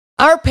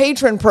Our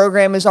patron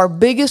program is our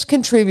biggest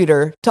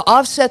contributor to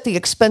offset the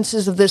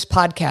expenses of this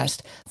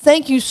podcast.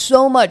 Thank you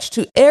so much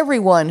to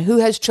everyone who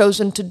has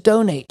chosen to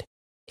donate.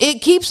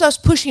 It keeps us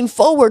pushing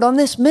forward on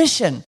this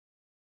mission.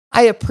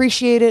 I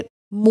appreciate it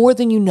more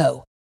than you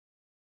know.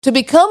 To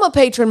become a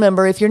patron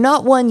member, if you're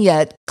not one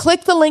yet,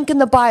 click the link in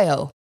the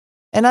bio,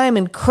 and I am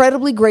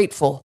incredibly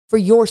grateful for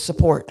your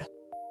support.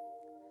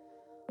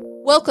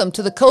 Welcome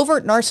to the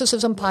Covert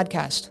Narcissism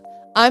Podcast.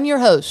 I'm your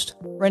host,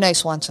 Renee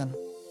Swanson.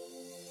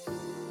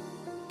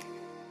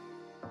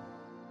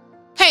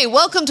 Hey,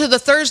 welcome to the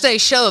Thursday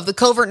show of the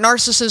Covert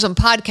Narcissism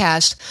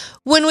Podcast.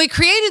 When we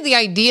created the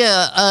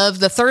idea of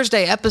the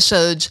Thursday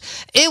episodes,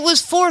 it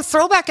was for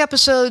throwback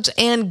episodes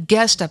and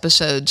guest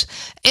episodes.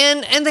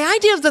 And the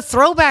idea of the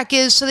throwback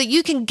is so that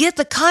you can get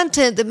the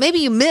content that maybe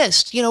you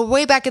missed,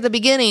 way back at the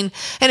beginning.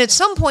 And at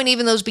some point,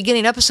 even those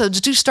beginning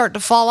episodes do start to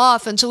fall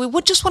off. And so we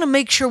would just want to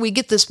make sure we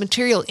get this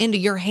material into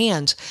your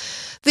hands.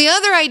 The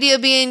other idea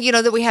being,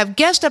 that we have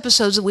guest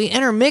episodes that we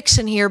intermix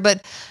in here,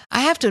 but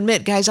I have to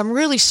admit, guys, I'm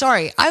really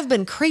sorry. I've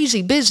been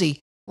crazy busy.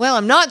 Well,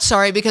 I'm not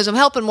sorry because I'm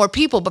helping more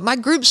people, but my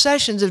group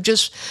sessions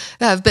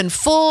have been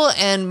full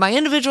and my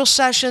individual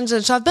sessions,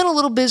 and so I've been a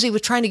little busy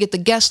with trying to get the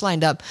guests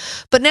lined up.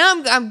 But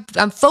now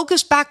I'm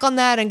focused back on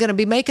that and going to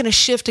be making a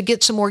shift to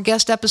get some more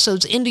guest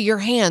episodes into your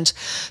hands.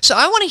 So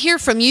I want to hear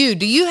from you.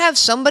 Do you have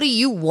somebody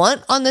you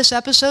want on this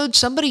episode?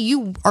 Somebody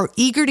you are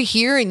eager to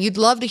hear and you'd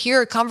love to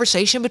hear a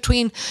conversation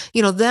between,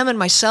 them and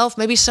myself?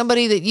 Maybe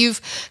somebody that you've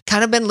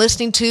kind of been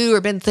listening to or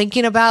been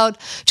thinking about.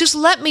 Just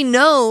let me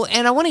know,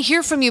 and I want to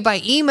hear from you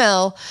by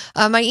email.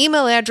 My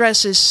email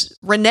address is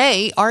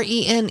Renee,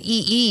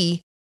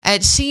 RENEE,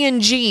 at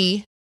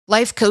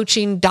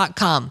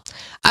cnglifecoaching.com.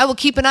 I will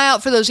keep an eye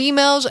out for those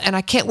emails, and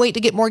I can't wait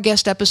to get more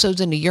guest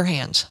episodes into your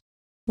hands.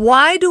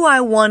 Why do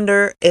I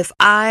wonder if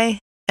I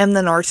am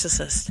the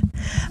narcissist?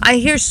 I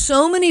hear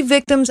so many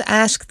victims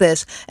ask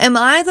this. Am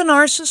I the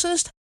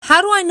narcissist?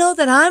 How do I know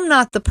that I'm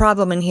not the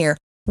problem in here?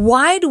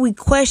 Why do we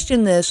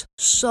question this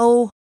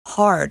so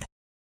hard?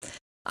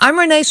 I'm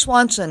Renee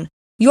Swanson,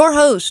 your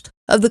host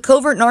of the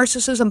Covert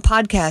Narcissism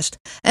Podcast,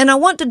 and I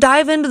want to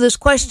dive into this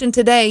question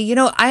today.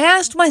 I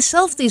asked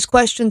myself these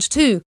questions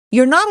too.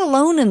 You're not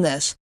alone in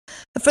this.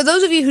 For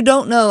those of you who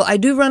don't know, I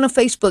do run a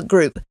Facebook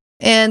group,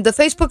 and the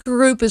Facebook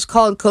group is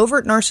called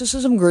Covert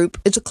Narcissism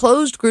Group. It's a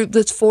closed group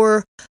that's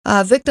for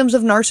victims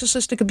of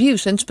narcissistic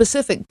abuse, in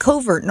specific,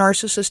 covert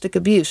narcissistic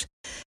abuse.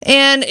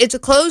 And it's a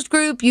closed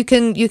group. You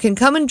can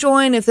come and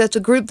join if that's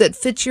a group that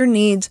fits your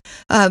needs,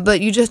 but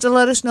you just have to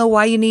let us know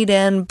why you need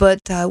in. But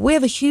we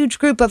have a huge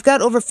group. I've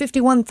got over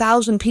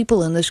 51,000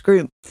 people in this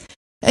group.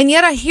 And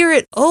yet I hear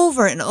it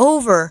over and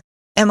over.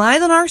 Am I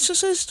the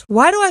narcissist?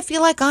 Why do I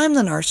feel like I'm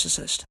the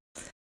narcissist?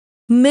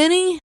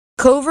 Many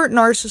covert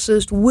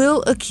narcissists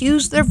will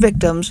accuse their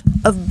victims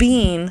of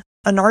being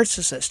a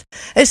narcissist,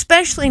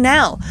 especially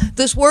now.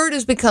 This word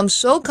has become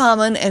so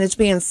common and it's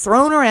being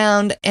thrown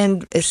around,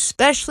 and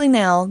especially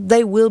now,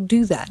 they will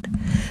do that.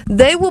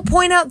 They will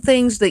point out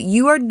things that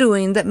you are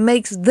doing that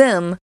makes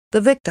them the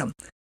victim.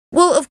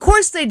 Well, of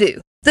course they do.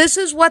 This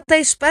is what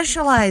they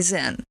specialize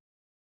in.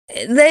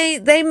 They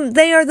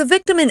are the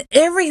victim in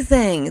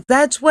everything.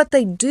 That's what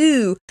they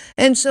do.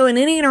 And so in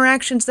any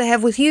interactions they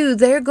have with you,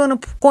 they're going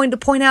to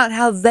point out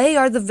how they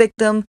are the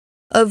victim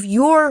of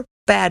your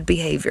bad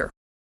behavior.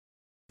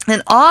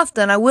 And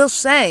often, I will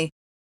say,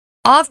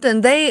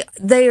 they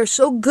are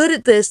so good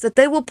at this that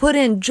they will put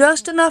in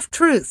just enough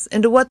truth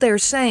into what they're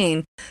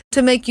saying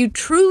to make you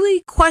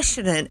truly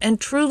question it and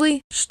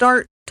truly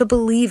start to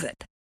believe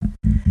it.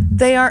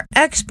 They are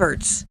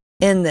experts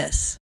in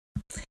this.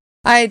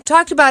 I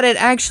talked about it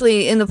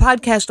actually in the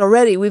podcast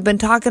already. We've been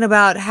talking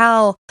about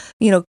how,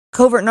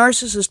 covert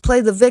narcissists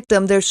play the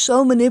victim. They're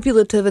so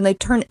manipulative and they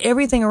turn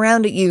everything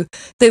around at you.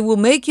 They will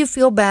make you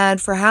feel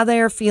bad for how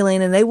they are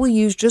feeling, and they will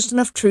use just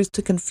enough truth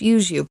to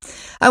confuse you.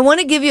 I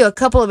want to give you a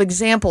couple of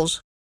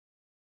examples.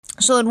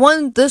 So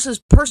this is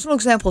personal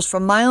examples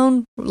from my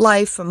own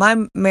life, from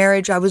my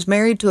marriage. I was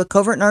married to a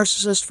covert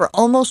narcissist for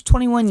almost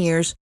 21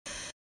 years.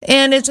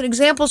 And it's an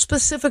example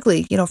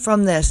specifically,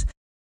 from this.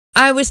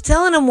 I was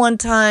telling him one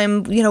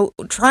time,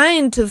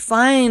 trying to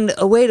find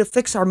a way to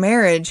fix our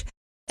marriage.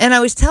 And I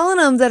was telling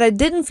him that I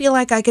didn't feel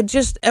like I could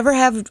just ever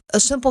have a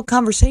simple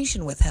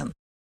conversation with him.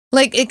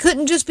 Like, it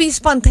couldn't just be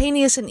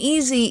spontaneous and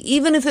easy,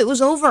 even if it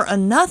was over a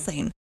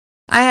nothing.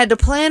 I had to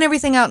plan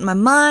everything out in my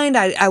mind.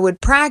 I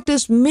would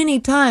practice many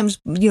times,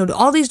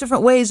 all these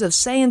different ways of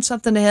saying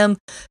something to him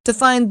to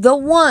find the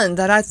one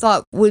that I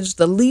thought was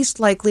the least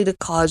likely to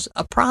cause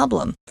a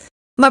problem.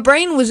 My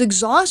brain was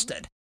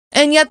exhausted.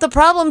 And yet the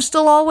problem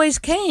still always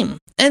came.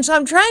 And so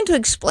I'm trying to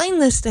explain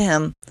this to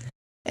him.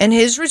 And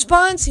his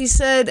response, he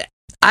said,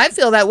 I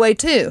feel that way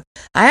too.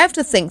 I have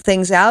to think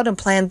things out and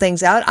plan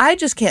things out. I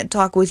just can't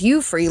talk with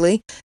you freely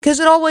because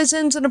it always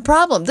ends in a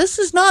problem. This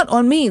is not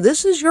on me.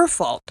 This is your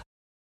fault.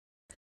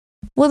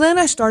 Well, then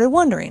I started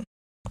wondering,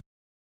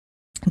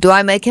 do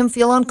I make him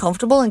feel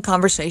uncomfortable in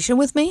conversation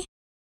with me?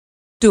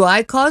 Do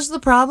I cause the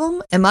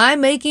problem? Am I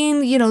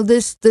making,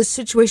 this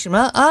situation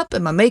up?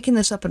 Am I making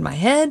this up in my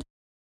head?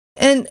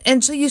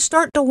 And so you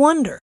start to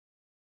wonder,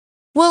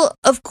 Well,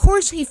 of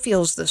course he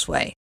feels this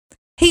way.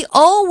 He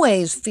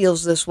always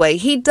feels this way.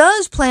 He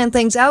does plan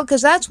things out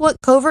because that's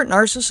what covert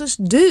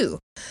narcissists do.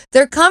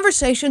 Their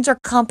conversations are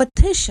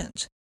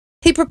competitions.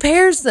 He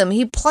prepares them.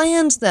 He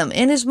plans them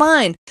in his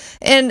mind.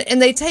 And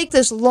they take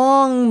this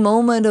long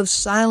moment of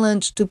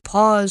silence to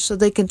pause so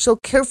they can so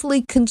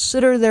carefully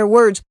consider their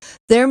words.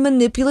 They're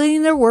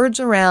manipulating their words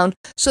around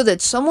so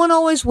that someone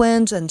always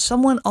wins and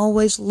someone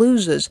always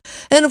loses.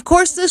 And of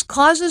course, this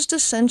causes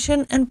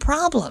dissension and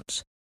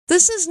problems.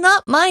 This is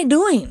not my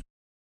doing.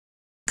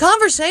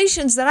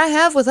 Conversations that I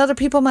have with other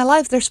people in my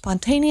life, they're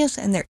spontaneous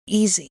and they're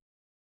easy.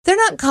 They're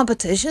not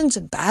competitions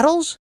and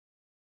battles.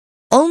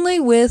 Only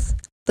with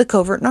the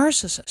covert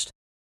narcissist.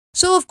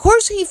 So of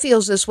course he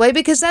feels this way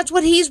because that's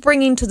what he's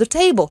bringing to the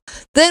table.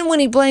 Then when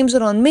he blames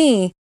it on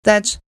me,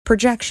 that's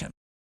projection.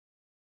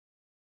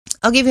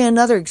 I'll give you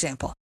another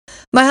example.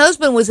 My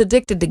husband was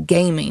addicted to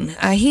gaming.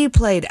 He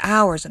played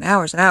hours and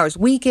hours and hours,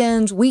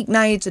 weekends,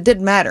 weeknights, it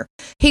didn't matter.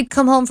 He'd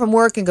come home from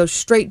work and go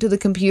straight to the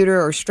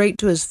computer or straight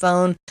to his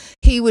phone.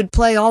 He would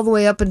play all the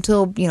way up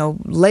until,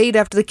 late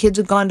after the kids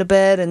had gone to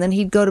bed, and then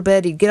he'd go to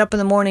bed, he'd get up in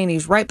the morning,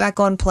 he's right back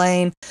on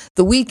playing.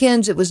 The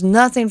weekends, it was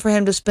nothing for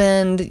him to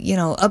spend,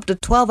 up to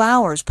 12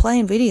 hours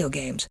playing video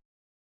games.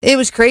 It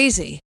was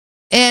crazy.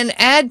 And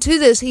add to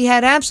this, he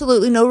had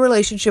absolutely no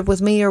relationship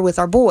with me or with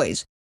our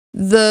boys.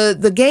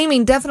 The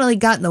gaming definitely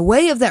got in the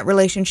way of that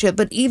relationship,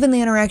 but even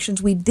the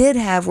interactions we did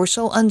have were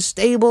so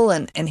unstable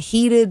and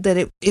heated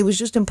that it was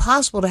just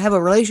impossible to have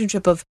a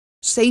relationship of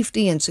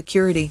safety and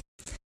security.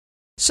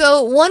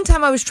 So one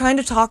time I was trying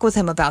to talk with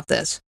him about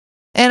this,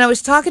 and I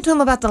was talking to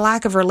him about the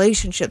lack of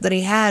relationship that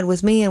he had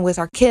with me and with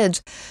our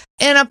kids,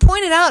 and I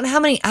pointed out how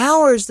many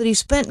hours that he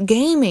spent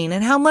gaming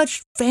and how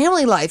much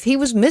family life he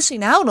was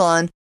missing out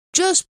on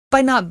just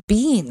by not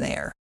being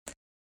there.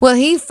 Well,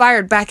 he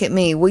fired back at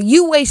me. Well,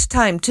 you waste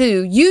time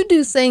too. You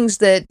do things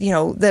that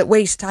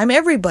waste time.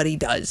 Everybody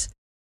does.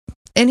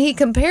 And he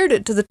compared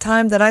it to the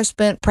time that I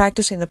spent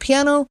practicing the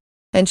piano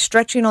and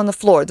stretching on the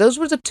floor. Those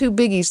were the two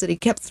biggies that he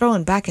kept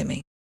throwing back at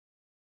me.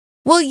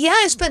 Well, yeah,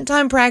 I spent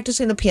time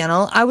practicing the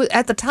piano.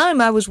 At the time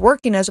I was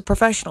working as a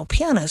professional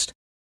pianist.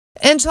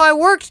 And so I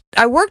worked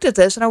at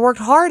this and I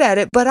worked hard at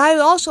it, but I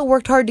also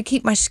worked hard to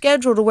keep my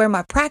schedule to where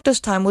my practice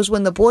time was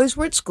when the boys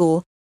were at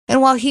school and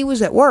while he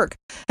was at work.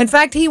 In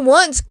fact, he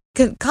once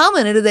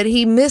commented that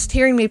he missed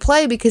hearing me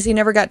play because he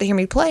never got to hear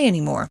me play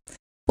anymore.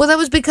 Well, that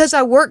was because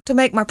I worked to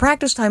make my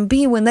practice time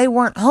be when they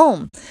weren't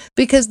home.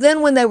 Because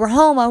then when they were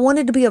home, I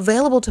wanted to be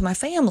available to my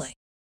family.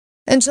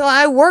 And so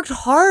I worked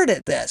hard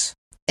at this.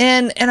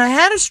 And I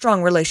had a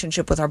strong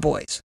relationship with our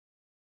boys.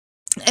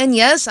 And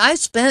yes, I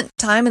spent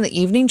time in the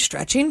evening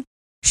stretching.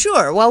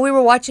 Sure, while we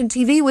were watching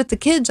TV with the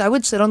kids, I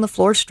would sit on the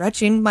floor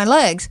stretching my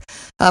legs.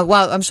 While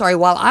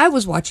I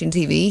was watching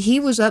TV, he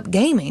was up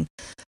gaming.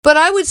 But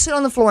I would sit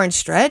on the floor and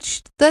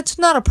stretch. That's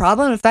not a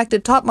problem. In fact,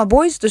 it taught my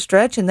boys to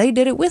stretch, and they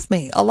did it with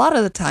me a lot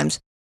of the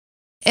times.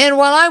 And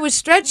while I was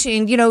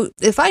stretching,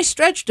 if I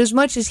stretched as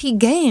much as he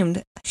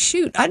gamed,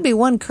 shoot, I'd be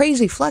one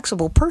crazy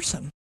flexible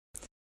person.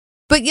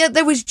 But yet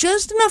there was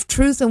just enough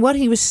truth in what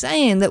he was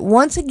saying that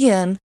once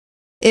again,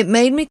 it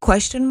made me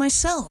question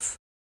myself.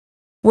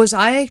 Was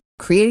I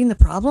creating the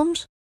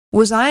problems?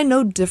 Was I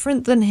no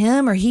different than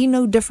him or he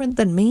no different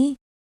than me?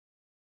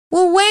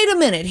 Well, wait a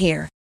minute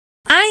here.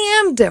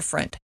 I am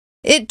different.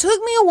 It took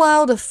me a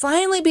while to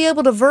finally be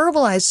able to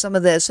verbalize some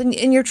of this, and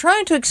you're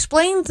trying to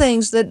explain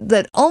things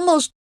that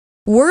almost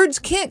words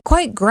can't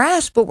quite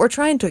grasp what we're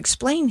trying to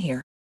explain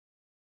here.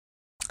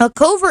 A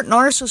covert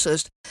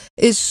narcissist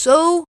is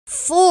so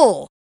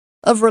full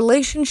of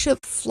relationship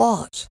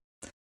flaws.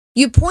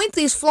 You point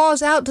these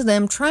flaws out to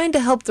them trying to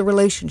help the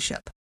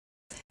relationship,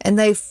 and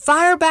they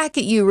fire back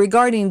at you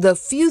regarding the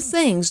few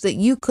things that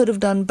you could have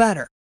done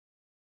better.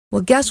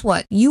 Well, guess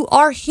what? You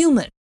are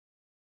human.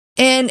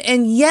 And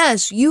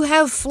yes, you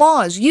have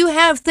flaws. You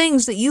have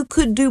things that you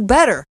could do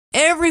better.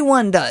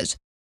 Everyone does.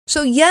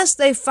 So yes,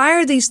 they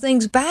fire these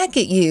things back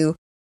at you,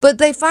 but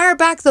they fire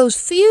back those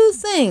few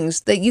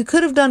things that you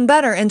could have done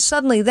better, and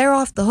suddenly they're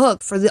off the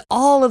hook for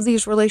all of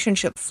these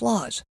relationship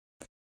flaws.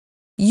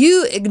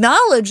 You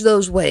acknowledge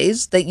those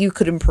ways that you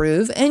could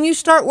improve, and you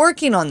start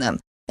working on them.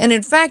 And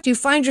in fact, you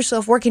find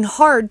yourself working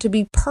hard to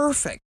be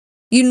perfect.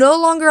 You no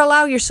longer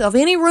allow yourself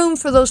any room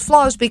for those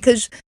flaws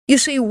because, you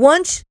see,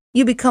 once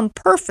you become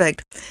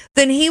perfect,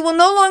 then he will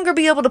no longer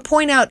be able to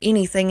point out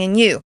anything in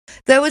you.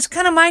 That was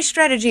kind of my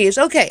strategy is,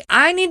 okay,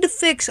 I need to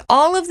fix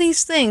all of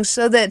these things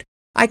so that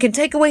I can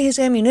take away his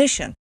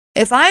ammunition.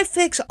 If I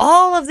fix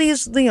all of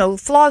these,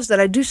 flaws that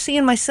I do see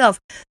in myself,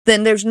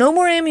 then there's no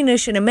more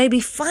ammunition, and maybe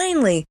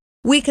finally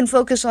we can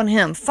focus on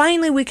him.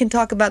 Finally, we can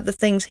talk about the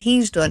things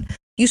he's doing.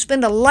 You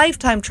spend a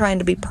lifetime trying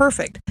to be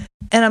perfect.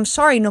 And I'm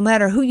sorry, no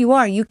matter who you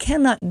are, you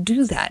cannot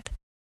do that.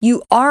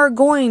 You are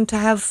going to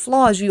have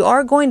flaws. You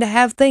are going to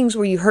have things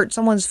where you hurt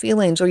someone's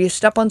feelings or you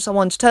step on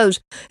someone's toes.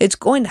 It's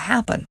going to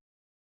happen.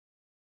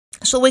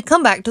 So we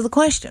come back to the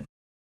question,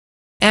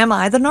 am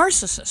I the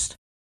narcissist?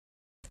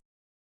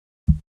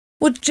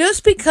 Well,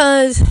 just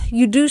because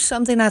you do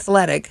something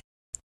athletic,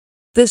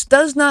 this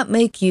does not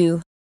make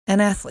you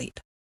an athlete.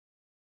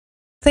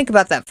 Think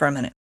about that for a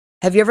minute.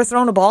 Have you ever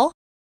thrown a ball?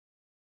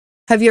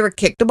 Have you ever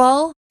kicked a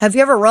ball? Have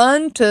you ever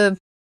run to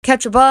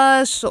catch a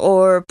bus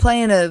or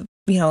playing a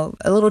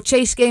little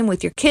chase game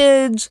with your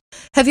kids?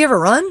 Have you ever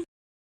run?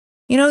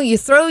 You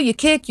throw, you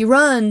kick, you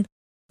run.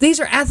 These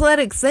are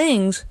athletic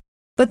things,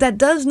 but that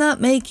does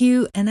not make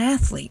you an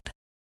athlete.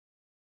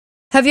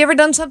 Have you ever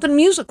done something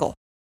musical?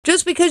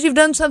 Just because you've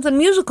done something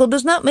musical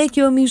does not make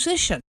you a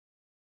musician.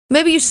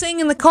 Maybe you sing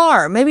in the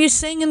car. Maybe you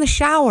sing in the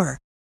shower.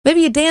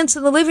 Maybe you dance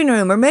in the living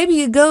room, or maybe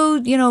you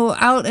go,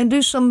 out and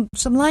do some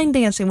line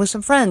dancing with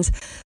some friends.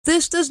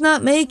 This does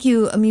not make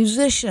you a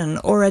musician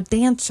or a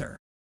dancer.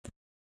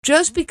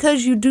 Just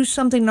because you do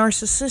something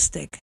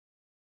narcissistic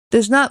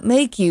does not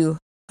make you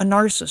a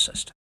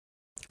narcissist.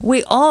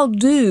 We all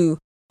do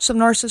some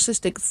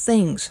narcissistic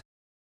things.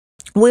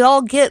 We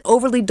all get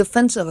overly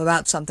defensive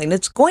about something.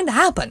 It's going to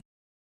happen.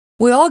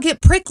 We all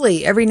get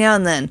prickly every now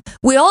and then.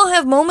 We all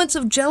have moments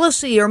of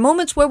jealousy or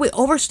moments where we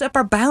overstep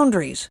our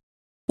boundaries.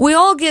 We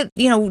all get,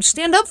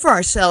 stand up for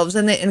ourselves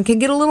and can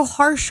get a little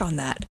harsh on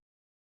that.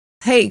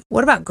 Hey,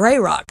 what about gray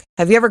rock?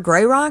 Have you ever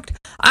gray rocked?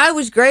 I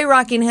was gray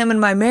rocking him in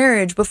my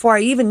marriage before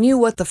I even knew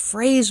what the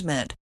phrase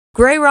meant.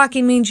 Gray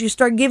rocking means you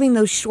start giving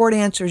those short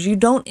answers. You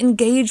don't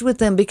engage with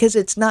them because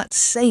it's not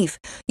safe.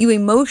 You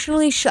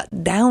emotionally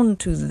shut down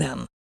to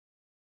them.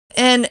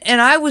 And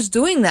I was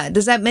doing that.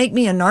 Does that make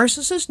me a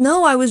narcissist?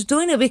 No, I was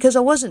doing it because I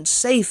wasn't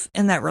safe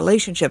in that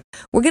relationship.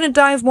 We're going to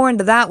dive more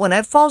into that one.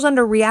 That falls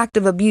under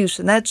reactive abuse,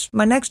 and that's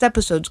my next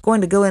episode's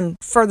going to go in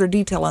further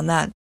detail on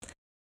that.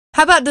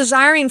 How about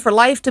desiring for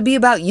life to be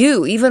about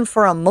you, even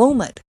for a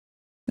moment?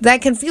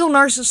 That can feel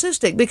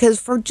narcissistic because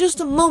for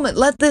just a moment,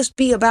 let this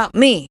be about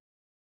me.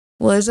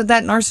 Well, isn't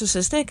that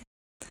narcissistic?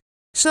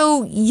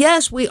 So,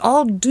 yes, we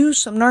all do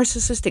some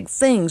narcissistic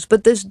things,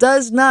 but this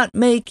does not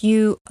make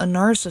you a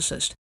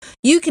narcissist.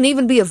 You can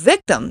even be a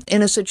victim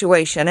in a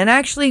situation and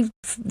actually,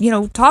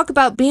 talk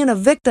about being a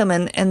victim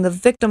and the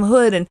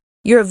victimhood, and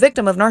you're a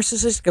victim of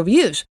narcissistic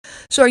abuse.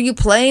 So are you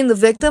playing the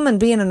victim and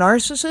being a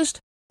narcissist?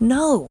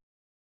 No.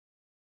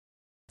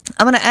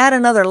 I'm going to add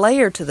another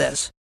layer to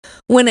this.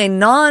 When a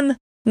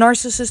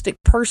non-narcissistic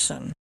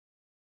person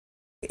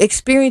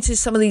experiences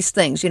some of these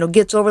things,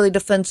 gets overly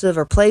defensive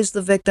or plays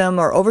the victim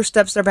or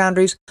oversteps their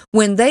boundaries,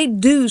 when they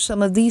do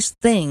some of these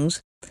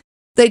things,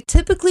 they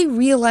typically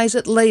realize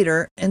it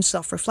later in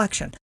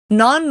self-reflection.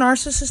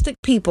 Non-narcissistic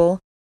people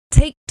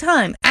take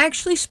time,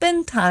 actually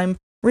spend time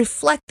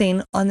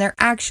reflecting on their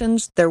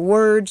actions, their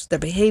words, their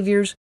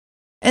behaviors,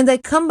 and they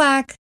come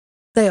back,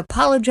 they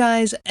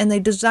apologize, and they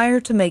desire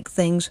to make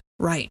things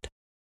right.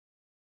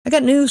 I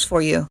got news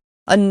for you.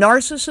 A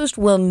narcissist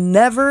will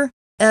never,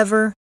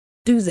 ever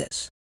do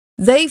this.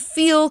 They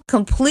feel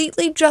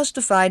completely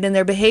justified in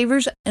their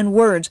behaviors and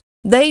words.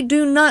 They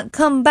do not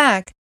come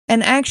back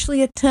and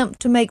actually attempt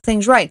to make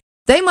things right.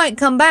 They might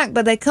come back,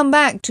 but they come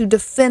back to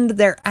defend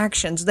their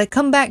actions. They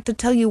come back to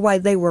tell you why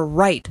they were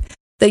right.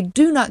 They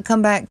do not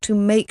come back to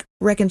make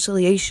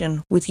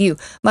reconciliation with you.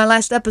 My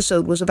last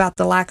episode was about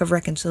the lack of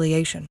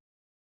reconciliation.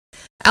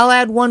 I'll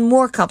add one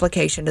more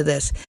complication to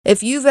this.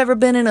 If you've ever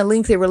been in a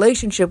lengthy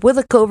relationship with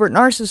a covert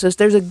narcissist,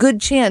 there's a good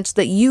chance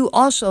that you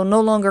also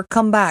no longer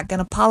come back and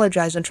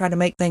apologize and try to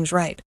make things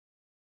right.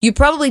 You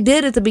probably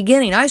did at the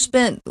beginning. I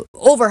spent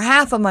over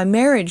half of my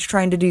marriage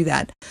trying to do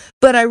that.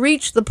 But I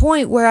reached the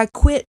point where I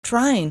quit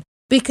trying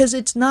because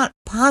it's not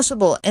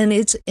possible and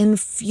it's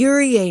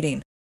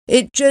infuriating.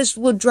 It just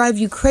will drive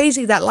you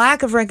crazy. That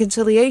lack of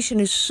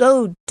reconciliation is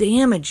so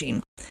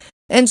damaging.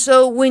 And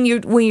so when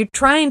you're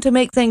trying to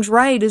make things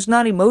right is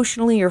not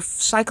emotionally or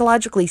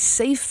psychologically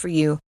safe for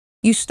you,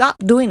 you stop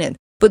doing it.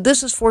 But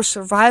this is for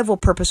survival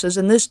purposes,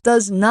 and this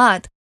does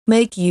not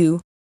make you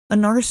a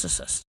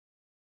narcissist.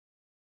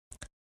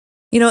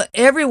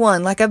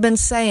 Everyone, like I've been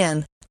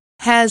saying,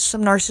 has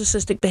some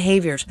narcissistic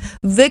behaviors.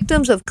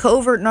 Victims of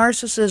covert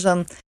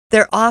narcissism,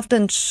 they're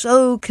often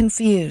so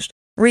confused.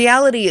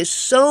 Reality is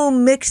so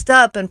mixed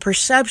up and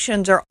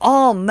perceptions are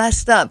all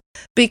messed up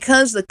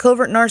because the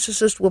covert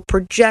narcissist will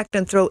project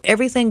and throw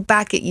everything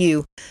back at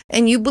you.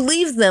 And you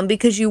believe them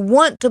because you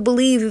want to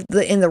believe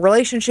in the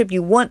relationship,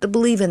 you want to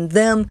believe in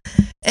them.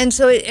 And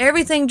so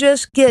everything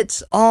just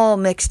gets all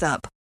mixed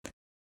up.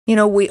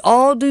 We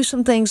all do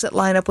some things that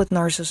line up with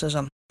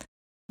narcissism.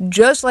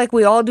 Just like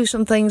we all do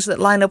some things that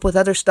line up with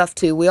other stuff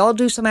too. We all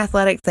do some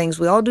athletic things.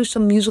 We all do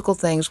some musical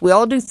things. We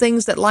all do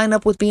things that line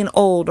up with being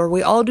old, or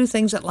we all do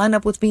things that line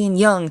up with being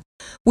young.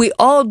 We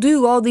all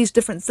do all these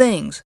different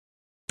things.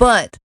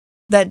 But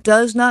that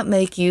does not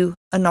make you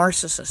a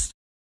narcissist.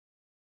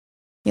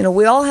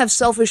 We all have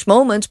selfish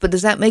moments, but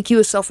does that make you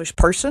a selfish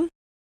person?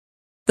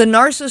 The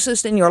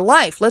narcissist in your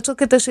life, let's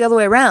look at this the other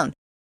way around.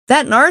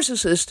 That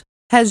narcissist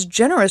has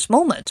generous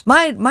moments.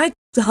 My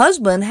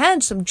husband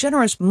had some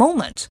generous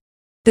moments.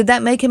 Did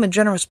that make him a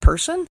generous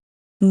person?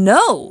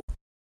 No.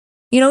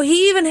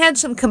 He even had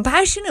some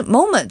compassionate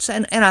moments,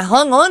 and I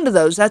hung on to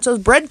those. That's those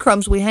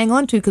breadcrumbs we hang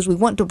on to because we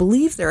want to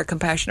believe they're a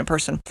compassionate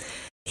person.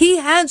 He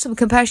had some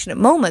compassionate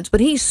moments, but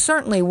he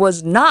certainly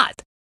was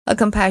not a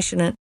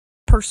compassionate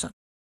person.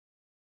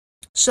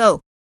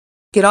 So,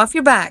 get off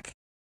your back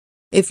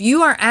If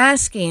you are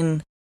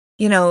asking,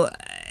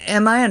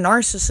 am I a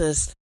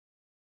narcissist?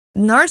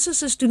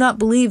 Narcissists do not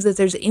believe that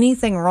there's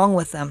anything wrong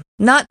with them.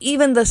 Not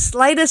even the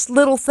slightest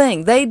little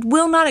thing. They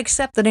will not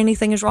accept that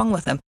anything is wrong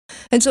with them.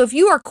 And so if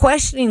you are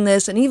questioning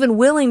this and even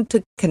willing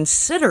to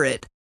consider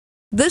it,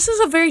 this is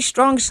a very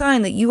strong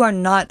sign that you are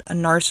not a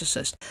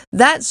narcissist.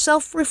 That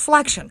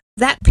self-reflection,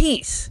 that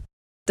peace,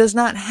 does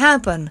not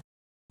happen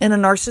in a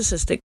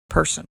narcissistic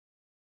person.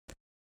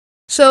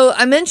 So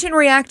I mentioned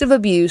reactive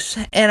abuse,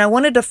 and I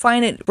want to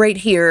define it right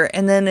here.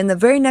 And then in the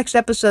very next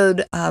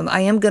episode,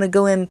 I am going to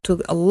go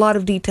into a lot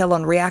of detail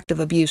on reactive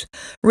abuse.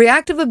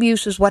 Reactive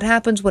abuse is what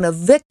happens when the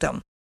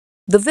victim,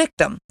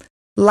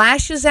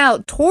 lashes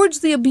out towards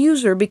the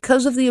abuser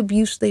because of the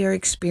abuse they are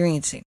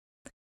experiencing.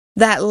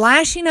 That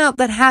lashing out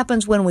that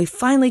happens when we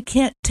finally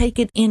can't take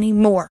it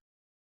anymore.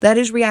 That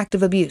is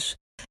reactive abuse.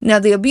 Now,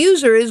 the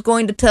abuser is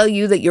going to tell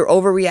you that you're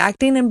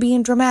overreacting and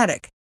being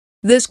dramatic.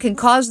 This can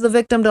cause the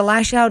victim to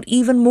lash out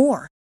even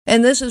more.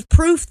 And this is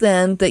proof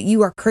then that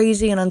you are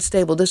crazy and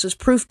unstable. This is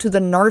proof to the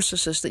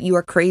narcissist that you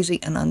are crazy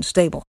and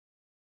unstable.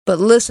 But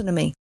listen to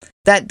me.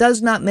 That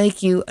does not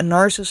make you a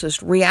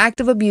narcissist.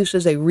 Reactive abuse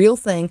is a real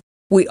thing.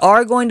 We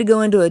are going to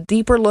go into a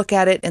deeper look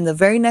at it in the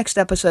very next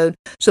episode.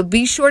 So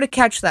be sure to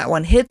catch that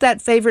one. Hit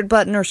that favorite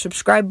button or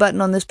subscribe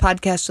button on this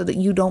podcast so that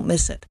you don't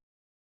miss it.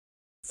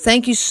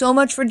 Thank you so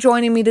much for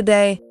joining me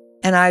today.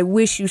 And I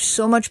wish you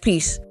so much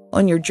peace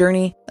on your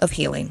journey of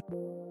healing.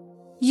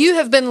 You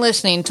have been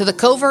listening to the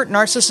Covert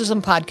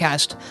Narcissism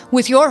Podcast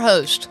with your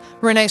host,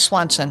 Renee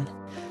Swanson.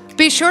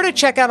 Be sure to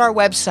check out our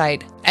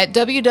website at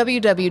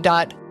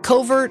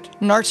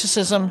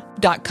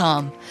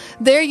www.covertnarcissism.com.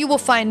 There you will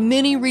find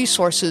many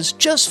resources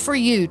just for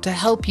you to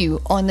help you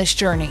on this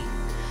journey.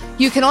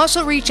 You can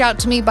also reach out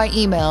to me by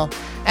email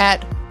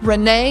at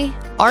Renee,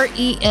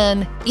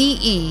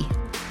 RENEE,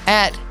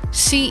 at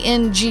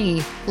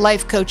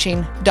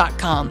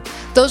cnglifecoaching.com.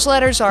 Those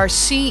letters are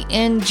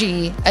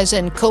CNG, as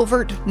in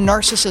Covert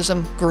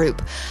Narcissism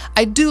Group.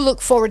 I do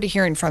look forward to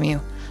hearing from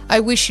you. I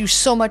wish you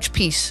so much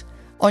peace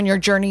on your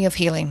journey of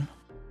healing.